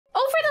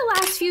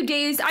few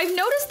days, I've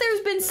noticed there's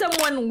been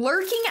someone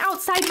lurking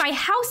outside my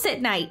house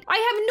at night. I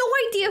have no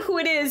idea who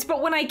it is,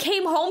 but when I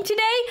came home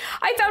today,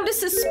 I found a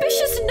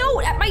suspicious note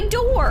at my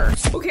door.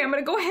 Okay, I'm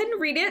gonna go ahead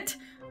and read it.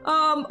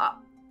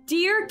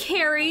 Dear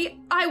Cari,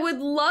 I would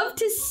love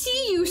to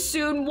see you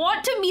soon.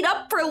 Want to meet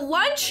up for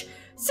lunch?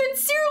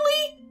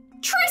 Sincerely,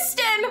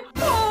 Tristan.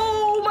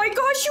 Oh my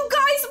gosh, you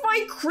guys,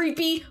 my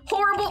creepy,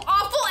 horrible,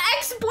 awful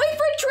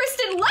ex-boyfriend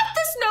Tristan left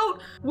this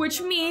note,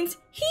 which means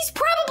he's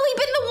probably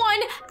been the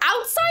one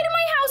outside of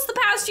my house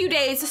the past few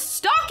days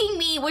stalking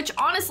me, which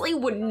honestly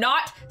would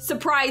not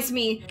surprise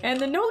me. And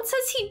the note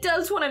says he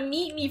does want to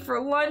meet me for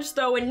lunch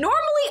though, and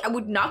normally I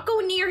would not go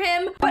near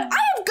him, but I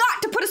have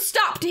got to put a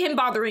stop to him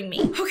bothering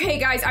me. Okay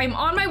guys, I'm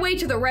on my way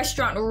to the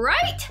restaurant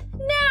right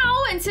now,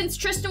 and since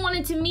Tristan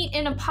wanted to meet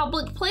in a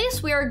public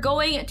place, we are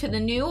going to the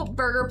new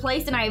burger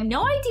place, and I have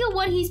no idea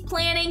what he's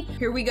planning.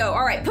 Here we go.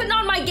 All right, putting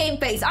on my game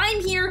face. I'm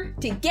here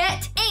to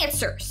get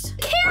answers.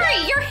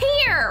 Cari, you're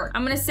here.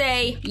 I'm gonna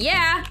say,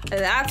 yeah,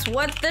 that's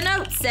what the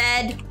note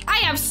said. I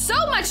have so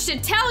much to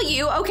tell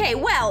you. Okay,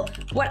 well,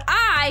 what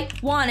I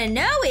want to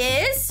know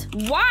is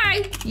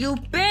why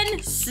you've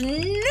been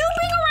snooping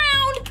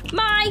around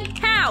my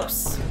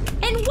house.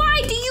 And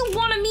why do you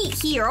want to meet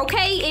here,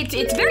 okay?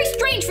 It's very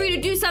strange for you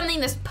to do something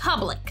this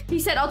public. He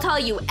said, I'll tell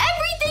you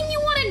everything you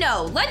want to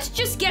know. Let's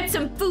just get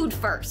some food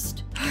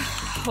first.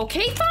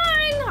 Okay,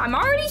 fine. I'm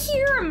already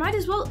here. I might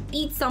as well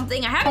eat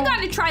something. I haven't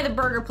gotten to try the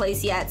burger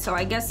place yet, so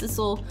I guess this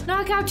will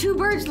knock out two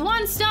birds with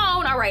one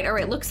stone. All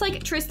right. Looks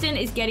like Tristan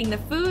is getting the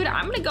food.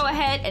 I'm gonna go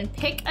ahead and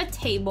pick a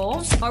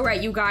table. All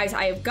right, you guys,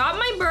 I have got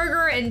my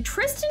burger, and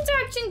Tristan's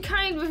acting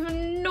kind of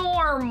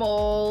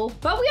normal.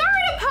 But we are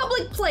in a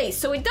public place,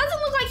 so it doesn't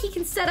look like he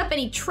can set up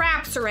any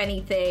traps or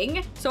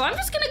anything. So I'm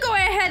just gonna go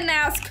ahead and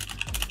ask,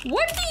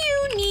 what do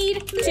you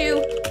need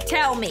to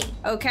tell me?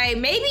 Okay,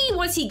 maybe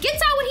once he gets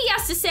out what he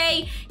has to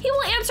say, he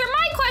will answer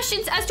my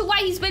questions as to why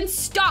he's been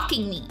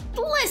stalking me.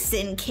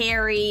 Listen,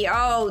 Cari.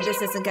 Oh,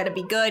 this isn't gonna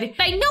be good.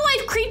 I know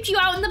I've creeped you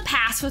out in the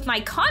past with my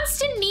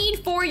constant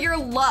need for your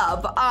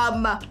love.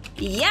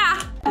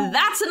 Yeah,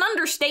 that's an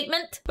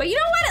understatement. But you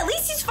know what? At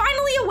least he's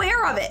finally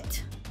aware of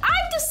it.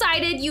 I've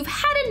decided you've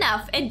had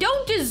enough and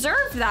don't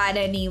deserve that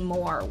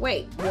anymore.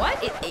 Wait, what?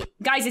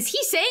 Guys, is he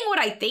saying what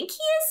I think he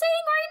is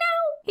saying right now?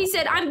 He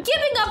said, I'm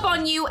giving up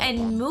on you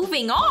and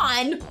moving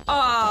on.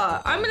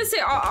 I'm gonna say,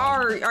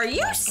 are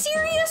you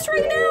serious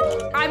right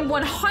now? I'm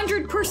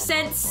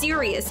 100%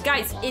 serious.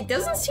 Guys, it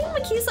doesn't seem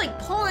like he's like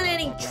pulling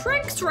any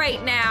tricks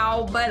right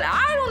now, but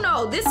I don't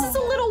know. This is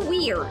a little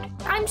weird.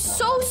 I'm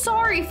so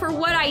sorry for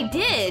what I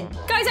did.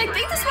 Guys, I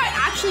think this might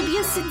actually be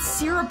a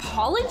sincere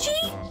apology.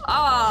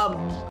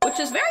 Which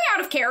is very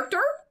out of character.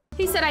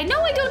 He said, I know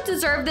I don't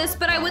deserve this,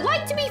 but I would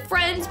like to be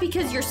friends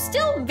because you're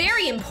still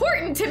very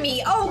important to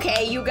me.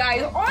 Okay, you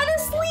guys,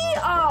 honestly,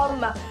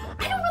 I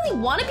don't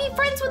really want to be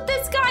friends with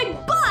this guy,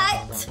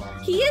 but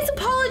he is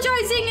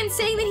apologizing and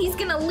saying that he's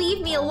gonna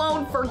leave me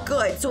alone for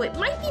good. So it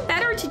might be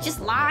better to just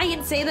lie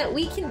and say that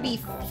we can be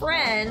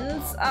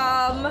friends.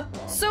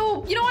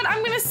 So you know what?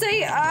 I'm gonna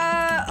say,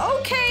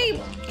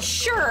 okay,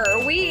 sure,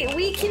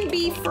 we can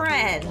be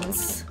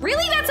friends.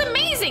 Really? That's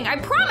amazing. I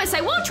promise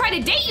I won't try to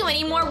date you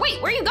anymore.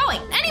 Wait, where are you going?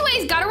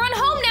 Anyways, gotta run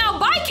home now.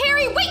 Bye,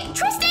 Cari. Wait,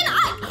 Tristan,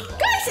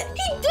 guys,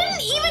 he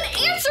didn't even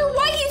answer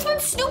why he's been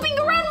snooping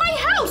around my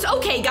house.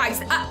 Okay,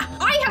 guys,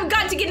 I have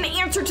got to get an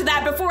answer to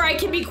that before I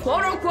can be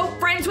quote-unquote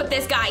friends with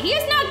this guy. He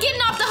is not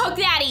getting off the hook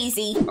that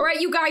easy. All right,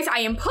 you guys, I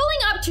am pulling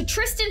up to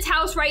Tristan's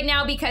house right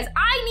now because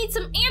I need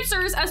some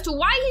answers as to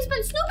why he's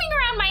been snooping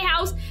around my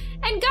house.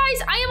 And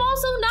guys, I am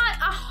also not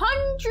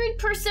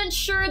 100%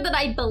 sure that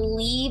I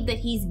believe that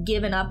he's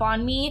given up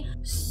on me.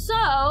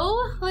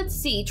 So, let's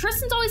see.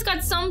 Tristan's always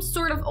got some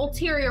sort of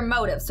ulterior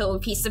motive. So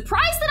if he's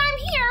surprised that I'm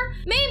here,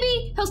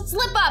 maybe he'll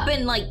slip up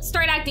and like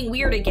start acting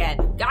weird again.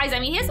 Guys, I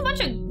mean, he has a bunch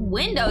of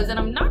windows and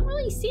I'm not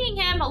really seeing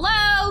him.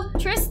 Hello,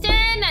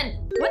 Tristan, and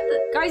what the?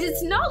 Guys,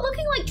 it's not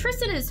looking like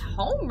Tristan is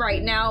home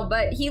right now,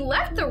 but he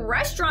left the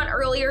restaurant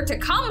earlier to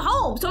come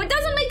home. So it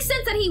doesn't make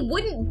sense that he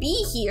wouldn't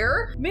be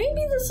here.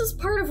 Maybe this is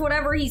part of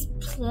whatever he's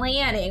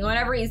planning,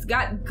 whatever he's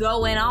got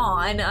going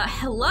on.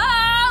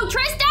 Hello,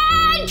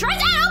 Tristan!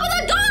 Tristan, open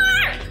the door!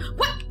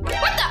 What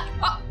the?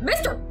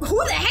 Mr.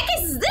 Who the heck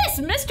is this?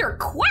 Mr.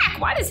 Quack,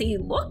 why does he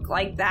look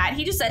like that?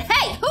 He just said,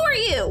 hey, who are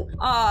you?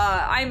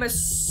 I'm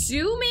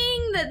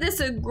assuming that this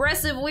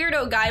aggressive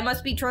weirdo guy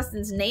must be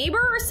Tristan's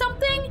neighbor or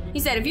something? He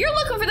said, if you're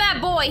looking for that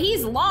boy,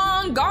 he's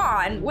long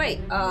gone.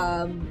 Wait,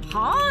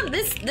 huh?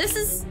 This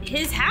is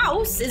his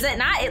house, is it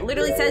not? It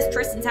literally says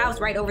Tristan's house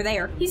right over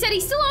there. He said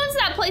he still owns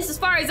that place as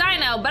far as I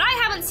know, but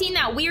I haven't seen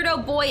that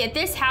weirdo boy at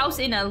this house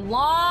in a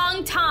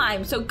long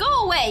time, so go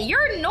away,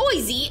 you're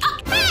noisy.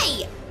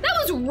 Hey! That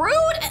was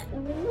rude.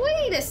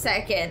 Wait a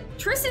second.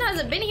 Tristan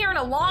hasn't been here in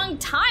a long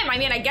time. I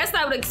mean, I guess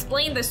that would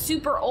explain the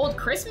super old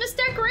Christmas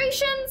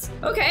decorations.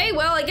 Okay,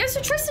 well, I guess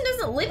if Tristan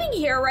isn't living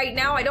here right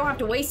now, I don't have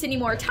to waste any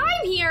more time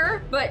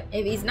here. But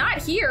if he's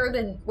not here,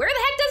 then where the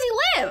heck does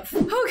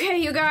he live? Okay,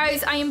 you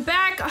guys, I am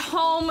back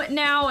home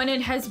now, and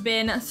it has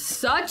been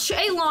such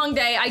a long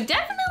day. I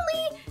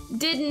definitely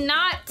did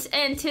not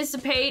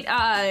anticipate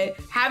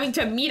having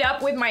to meet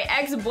up with my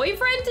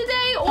ex-boyfriend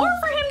today or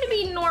for him to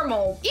be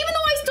normal. Even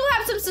though I still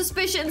have some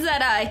suspicions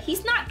that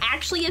he's not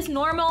actually as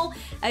normal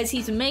as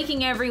he's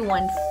making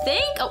everyone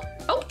think.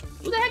 Oh,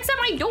 who the heck's at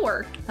my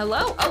door?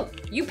 Hello? Oh,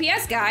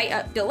 UPS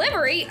guy,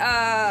 delivery.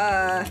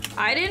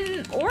 I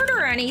didn't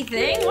order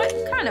anything. What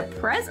kind of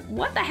present?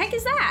 What the heck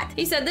is that?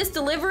 He said this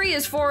delivery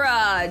is for,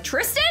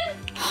 Tristan?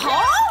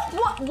 Huh?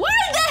 Why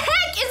the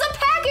heck is a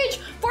package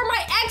for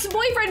my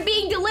ex-boyfriend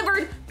being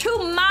delivered to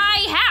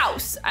my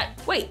house?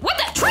 Wait, what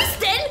the?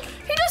 Tristan?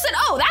 He just said,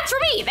 oh, that's for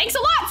me. Thanks a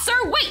lot,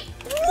 sir. Wait,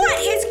 what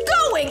is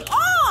going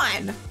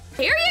on?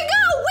 Here you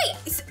go.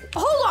 Wait,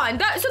 hold on.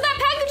 So that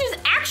package is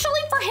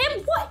actually for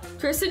him? What?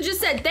 Tristan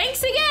just said,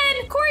 thanks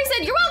again. Corey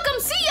said, you're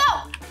welcome. See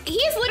ya. He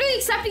is literally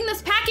accepting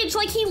this package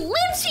like he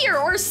lives here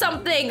or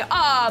something.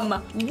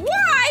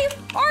 Why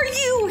are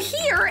you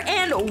here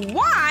and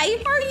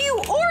why are you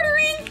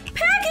ordering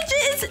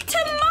packages to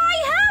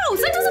my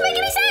house? That doesn't make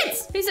any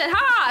sense. He said,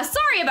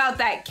 sorry about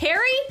that, Cari.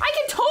 I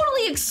can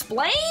totally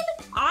explain.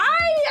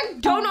 I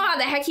don't know how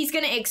the heck he's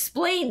gonna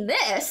explain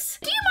this.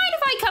 Do you mind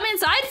if I come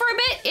inside for a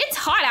bit? It's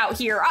hot out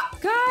here.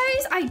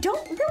 Guys, I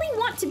don't really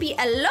want to be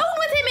alone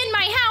with him in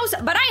my house,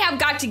 but I have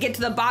got to get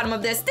to the bottom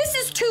of this. This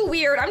is too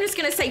weird. I'm just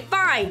gonna say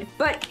fine,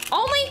 but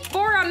only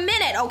for a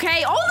minute,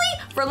 okay? Only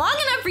for long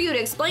enough for you to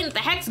explain what the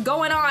heck's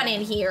going on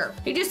in here.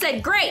 He just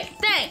said, great,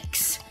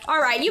 thanks. All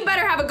right, you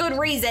better have a good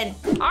reason.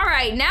 All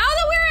right, now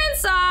that we're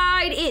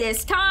inside, it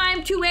is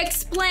time to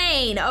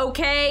explain,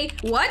 okay?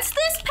 What's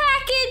this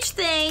package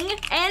thing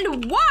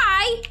and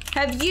why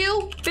have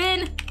you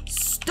been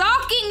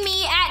stalking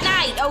me at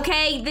night,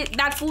 okay?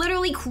 That's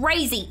literally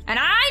crazy. And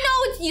I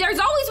know there's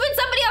always been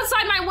somebody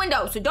outside my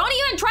window, so don't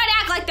even try to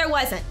act like there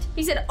wasn't.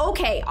 He said,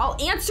 okay,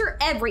 I'll answer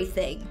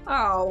everything.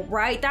 Oh,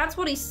 right, that's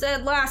what he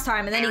said last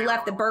time, and then he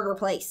left the burger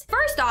place.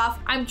 First off,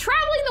 I'm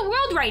traveling the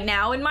world right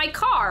now in my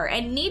car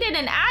and needed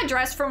an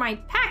address for my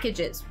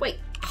packages. Wait,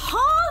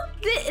 huh?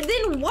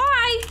 Then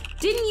why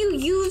didn't you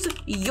use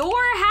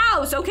your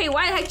house? Okay,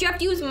 why the heck do you have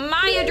to use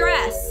my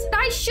address?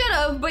 I should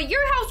have, but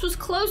your house was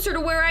closer to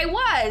where I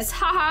was.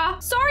 Haha.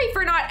 Sorry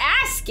for not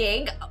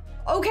asking.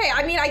 Okay,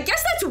 I mean, I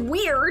guess that's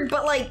weird,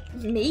 but like,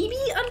 maybe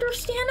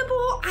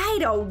understandable? I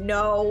don't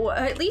know.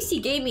 At least he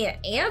gave me an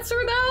answer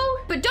though.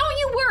 But don't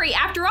you worry,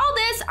 after all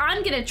this,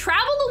 I'm gonna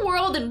travel the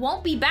world and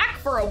won't be back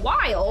for a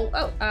while.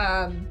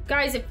 Oh,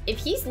 guys, if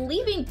he's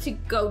leaving to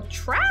go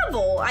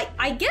travel,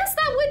 I guess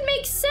that would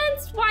make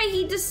sense why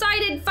he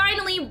decided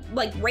finally,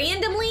 like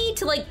randomly,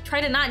 to like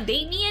try to not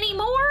date me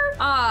anymore.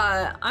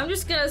 I'm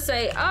just gonna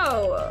say,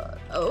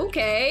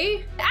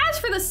 okay. As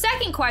for the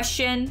second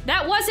question,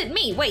 that wasn't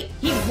me. Wait,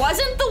 he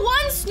wasn't the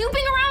one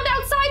snooping around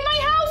outside my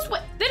house?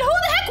 What? Then who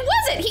the heck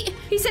was it?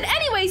 He said,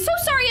 anyway, so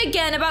sorry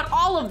again about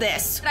all of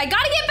this. I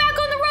gotta get back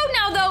on the road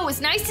now, though. It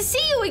was nice to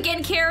see you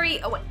again,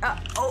 Cari.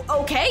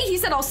 Okay. He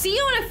said, I'll see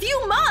you in a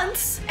few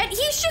months. And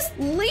he's just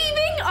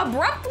leaving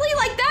abruptly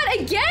like that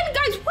again?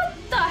 Guys, what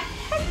the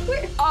heck?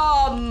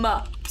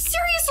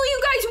 Seriously,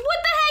 you guys, what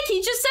the heck?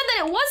 He just said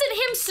that it wasn't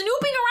him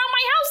snooping around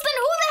my house. Then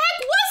who the heck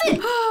was it?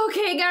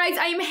 Okay, guys,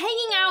 I'm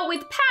hanging out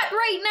with Pat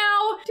right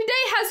now.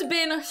 Today has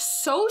been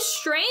so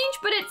strange,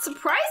 but it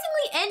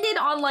surprisingly ended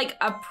on like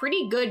a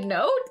pretty good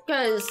note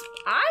because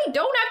I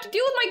don't have to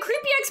deal with my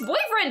creepy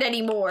ex-boyfriend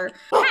anymore.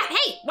 Pat,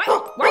 hey, why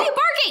are you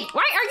barking?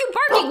 Why are you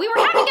barking? We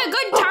were having a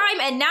good time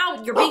and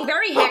now you're being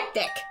very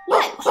hectic.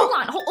 What? Hold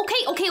on.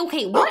 Okay.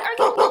 What are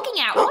you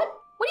looking at? What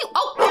are you?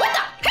 Oh, what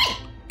the? Hey,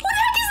 what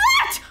the heck is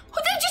that?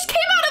 That just came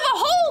out of a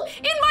hole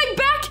in my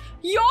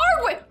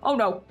backyard. Wait, oh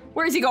no,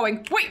 where is he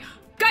going? Wait,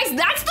 guys,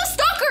 that's the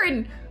stalker.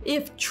 And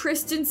if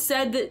Tristan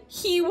said that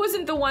he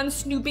wasn't the one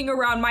snooping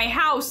around my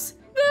house,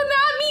 then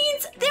that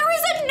means there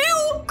is a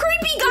new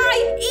creepy guy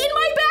in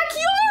my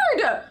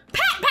backyard.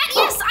 Pat,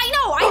 yes, I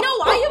know,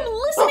 I am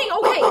listening.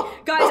 Okay,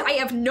 guys, I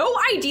have no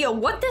idea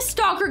what this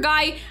stalker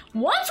guy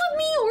wants with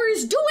me or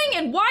is doing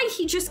and why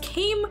he just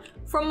came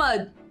from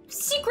a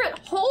secret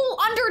hole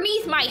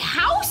underneath my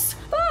house.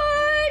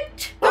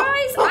 But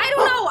guys, I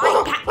don't know.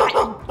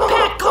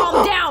 Pat,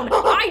 calm down.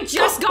 I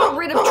just got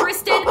rid of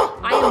Tristan.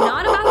 I am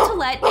not about to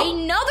let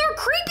another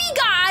creepy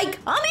guy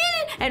come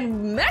in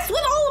and mess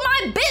with all of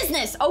my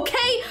business,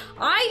 okay?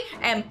 I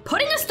am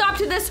putting a stop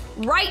to this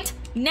right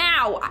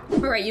now. All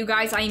right, you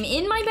guys, I am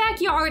in my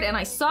backyard and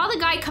I saw the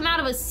guy come out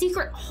of a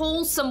secret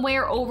hole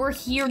somewhere over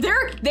here.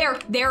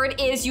 There it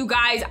is, you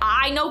guys.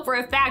 I know for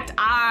a fact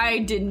I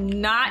did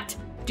not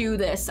do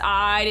this.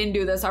 I didn't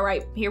do this. All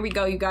right, here we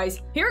go, you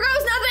guys. Here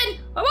goes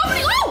nothing. I'm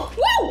opening.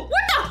 Whoa, what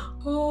the?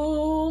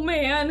 Oh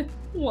man,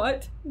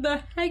 what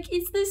the heck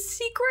is this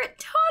secret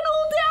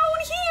tunnel down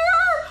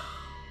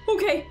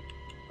here?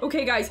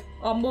 Okay, guys,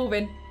 I'm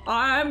moving.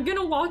 I'm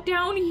gonna walk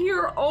down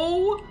here.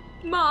 Oh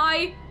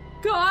my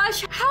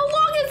gosh. How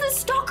long has this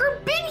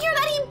stalker been here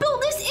that he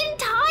built this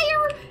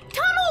entire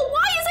tunnel?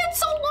 Why is it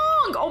so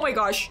long? Oh my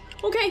gosh.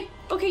 Okay,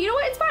 you know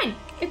what? It's fine.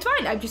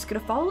 I'm just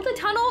gonna follow the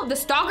tunnel. The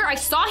stalker, I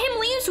saw him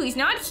leave, so he's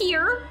not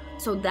here.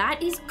 So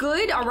that is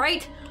good, all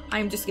right.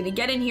 I'm just gonna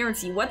get in here and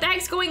see what the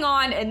heck's going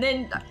on and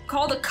then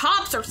call the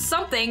cops or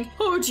something.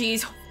 Oh,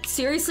 geez.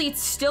 Seriously,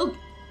 it's still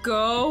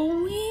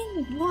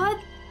going? What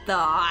the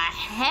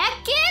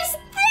heck is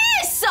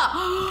this?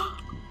 Oh,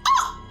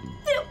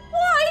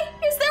 why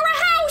is there a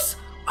house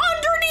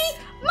underneath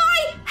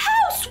my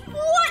house?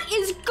 What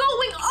is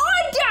going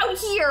on down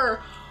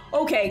here?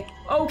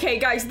 Okay,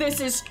 guys, this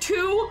is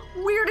too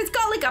weird. It's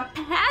got like a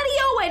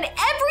patio and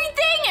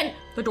everything, and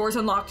the door's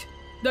unlocked.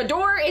 The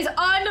door is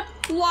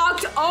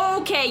unlocked.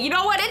 Okay, you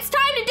know what? It's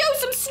time to do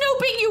some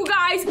snooping, you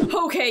guys.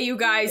 Okay, you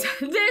guys,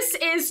 this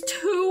is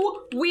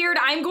too weird.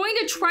 I'm going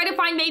to try to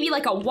find maybe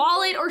like a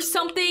wallet or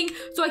something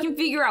so I can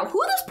figure out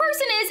who this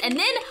person is, and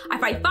then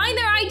if I find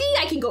their ID,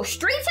 I can go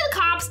straight to the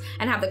cops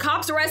and have the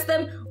cops arrest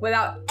them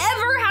without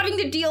ever having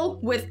to deal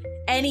with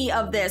any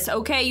of this.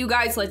 Okay, you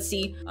guys, let's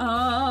see.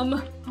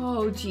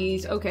 Oh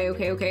geez, okay.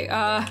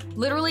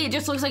 Literally it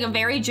just looks like a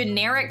very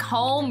generic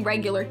home,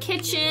 regular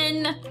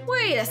kitchen.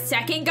 Wait a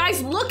second,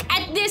 guys, look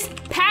at this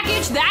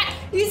package. That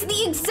is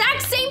the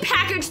exact same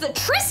package that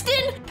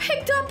Tristan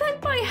picked up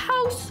at my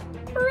house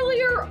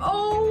earlier.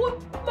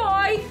 Oh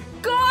my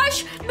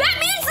gosh, that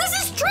means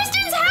this is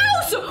Tristan's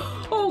house.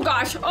 Oh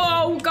gosh,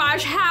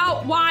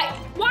 why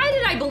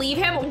did I believe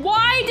him?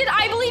 Why did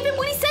I believe him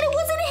when he said it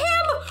wasn't him?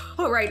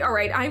 All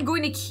right, I'm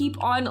going to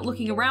keep on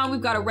looking around. We've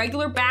got a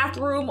regular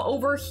bathroom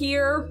over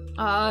here.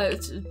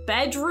 It's a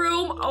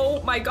bedroom.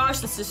 Oh my gosh,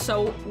 this is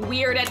so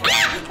weird. And what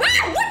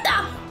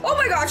the? Oh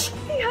my gosh,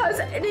 he has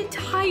an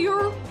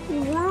entire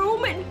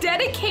room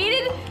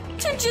dedicated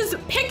to just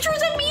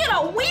pictures of me and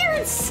a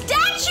weird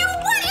statue.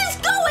 What is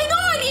going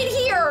on in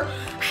here?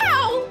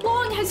 How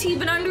long has he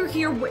been under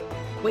here?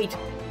 Wait.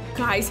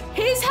 Guys,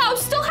 his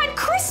house still had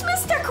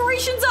Christmas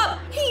decorations up.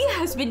 He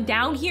has been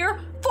down here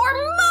for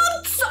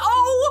months.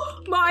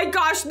 Oh my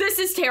gosh, this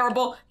is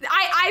terrible.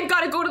 I've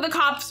got to go to the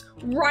cops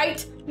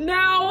right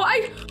now.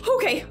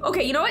 Okay,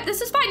 you know what?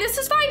 This is fine.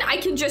 I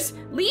can just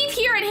leave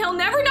here and he'll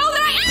never know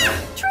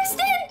that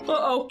Tristan.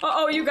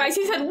 Uh-oh, you guys.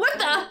 He said, what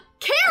the?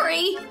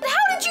 Cari,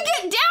 how did you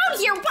get down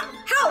here?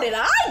 How did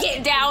I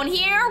get down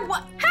here?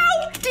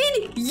 How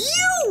did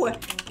you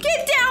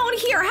get down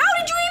here? How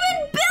did you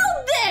even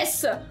build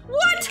this?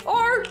 What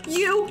are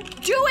you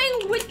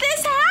doing with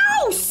this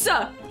house?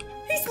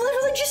 He's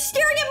literally just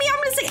staring at me.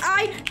 I'm gonna say,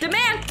 I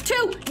demand to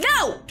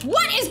know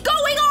what is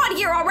going on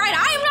here, all right?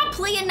 I am not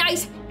playing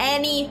nice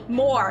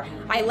anymore.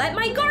 I let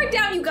my guard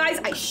down, you guys.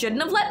 I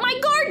shouldn't have let my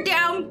guard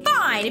down.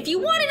 Fine, if you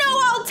wanna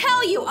know, I'll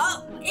tell you.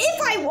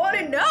 If I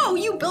wanna know,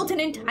 you built an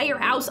entire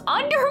house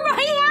under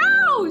my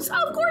house.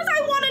 Of course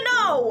I wanna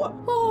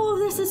know. Oh,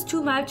 this is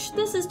too much.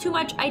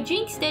 I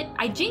jinxed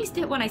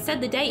it when I said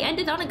the day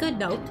ended on a good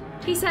note.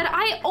 He said,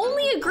 I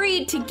only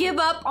agreed to give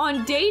up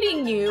on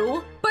dating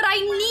you, but I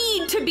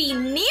need to be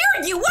near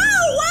you.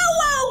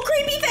 Whoa,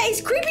 creepy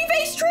face,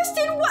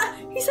 Tristan, what?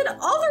 He said,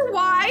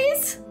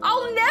 otherwise,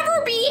 I'll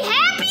never be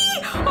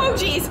happy. Oh,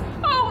 geez.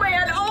 Oh,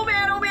 man.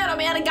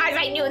 And guys,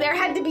 I knew there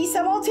had to be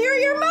some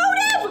ulterior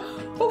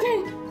motive.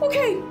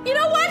 Okay, you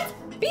know what?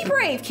 Be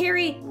brave,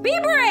 Cari, be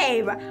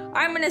brave.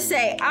 I'm gonna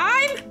say,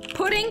 I'm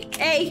putting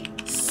a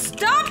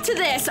stop to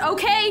this,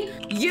 okay?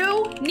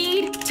 You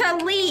need to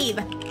leave.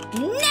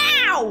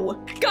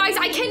 Now! Guys,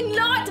 I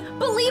cannot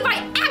believe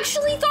I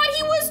actually thought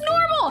he was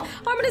normal.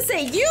 I'm gonna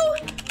say, you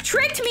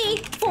tricked me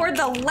for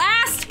the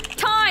last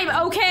time,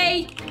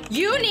 okay?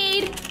 You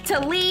need to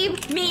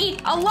leave me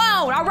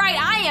alone, all right?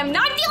 I am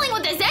not dealing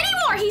with this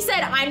anymore. He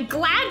said, I'm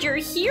glad you're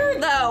here,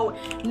 though.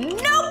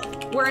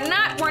 Nope, we're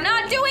not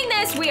doing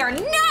this. We are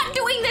not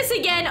doing this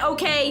again,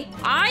 okay?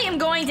 I am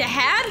going to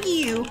have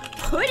you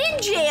put in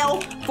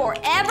jail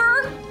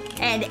forever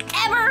and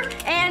ever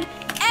and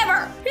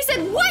ever. He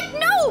said, what?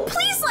 No,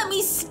 please let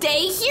me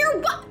stay here.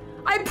 What?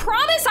 I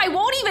promise I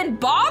won't even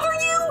bother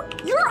you.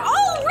 You're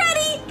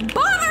already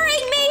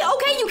bothering me.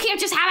 Okay, you can't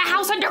just have a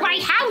house under my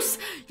house.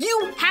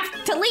 You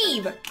have to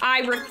leave.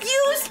 I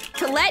refuse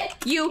to let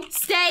you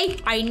stay.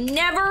 I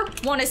never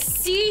want to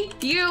see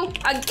you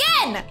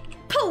again.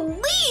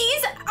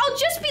 Please, I'll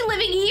just be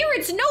living here.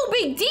 It's no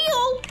big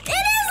deal. It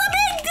is a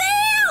big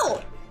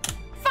deal.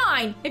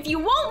 Fine, if you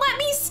won't let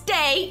me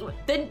stay,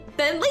 then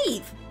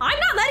leave. I'm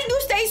not letting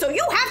you stay, so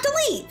you have to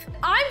leave.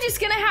 I'm just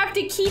gonna have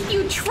to keep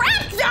you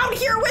trapped down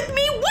here with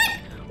me.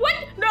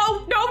 What?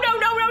 No,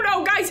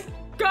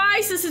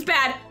 guys, this is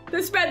bad.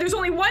 There's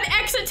only one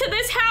exit to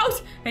this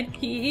house, and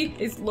he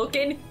is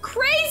looking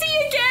crazy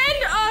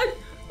again.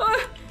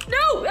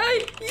 No,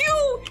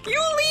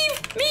 you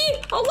leave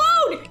me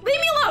alone. Leave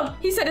me alone.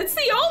 He said it's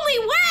the only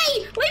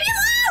way. Leave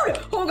me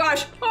alone. Oh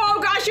gosh,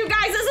 you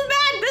guys, this is bad.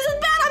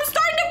 I'm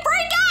starting to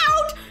freak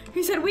out.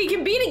 He said we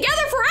can be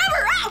together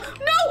forever. Oh,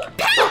 no,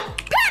 Pat,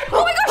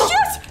 oh my gosh,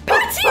 yes,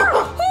 Pat's here.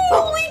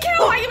 Holy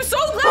cow, I am so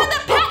glad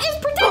that Pat is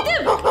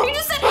protective. He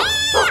just said,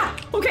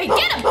 okay,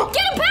 get him,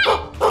 Pat.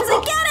 He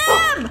said, get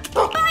him,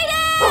 bite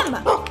him.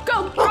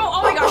 Go,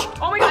 oh my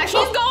gosh,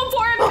 he's going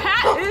for him.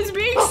 Pat is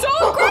being so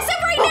aggressive.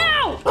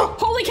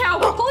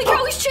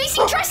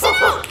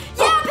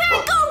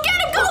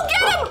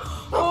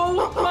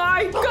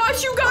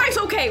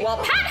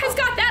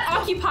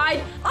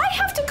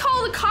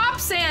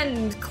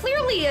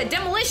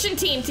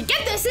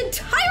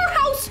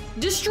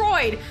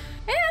 outside.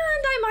 And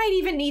I might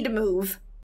even need to move.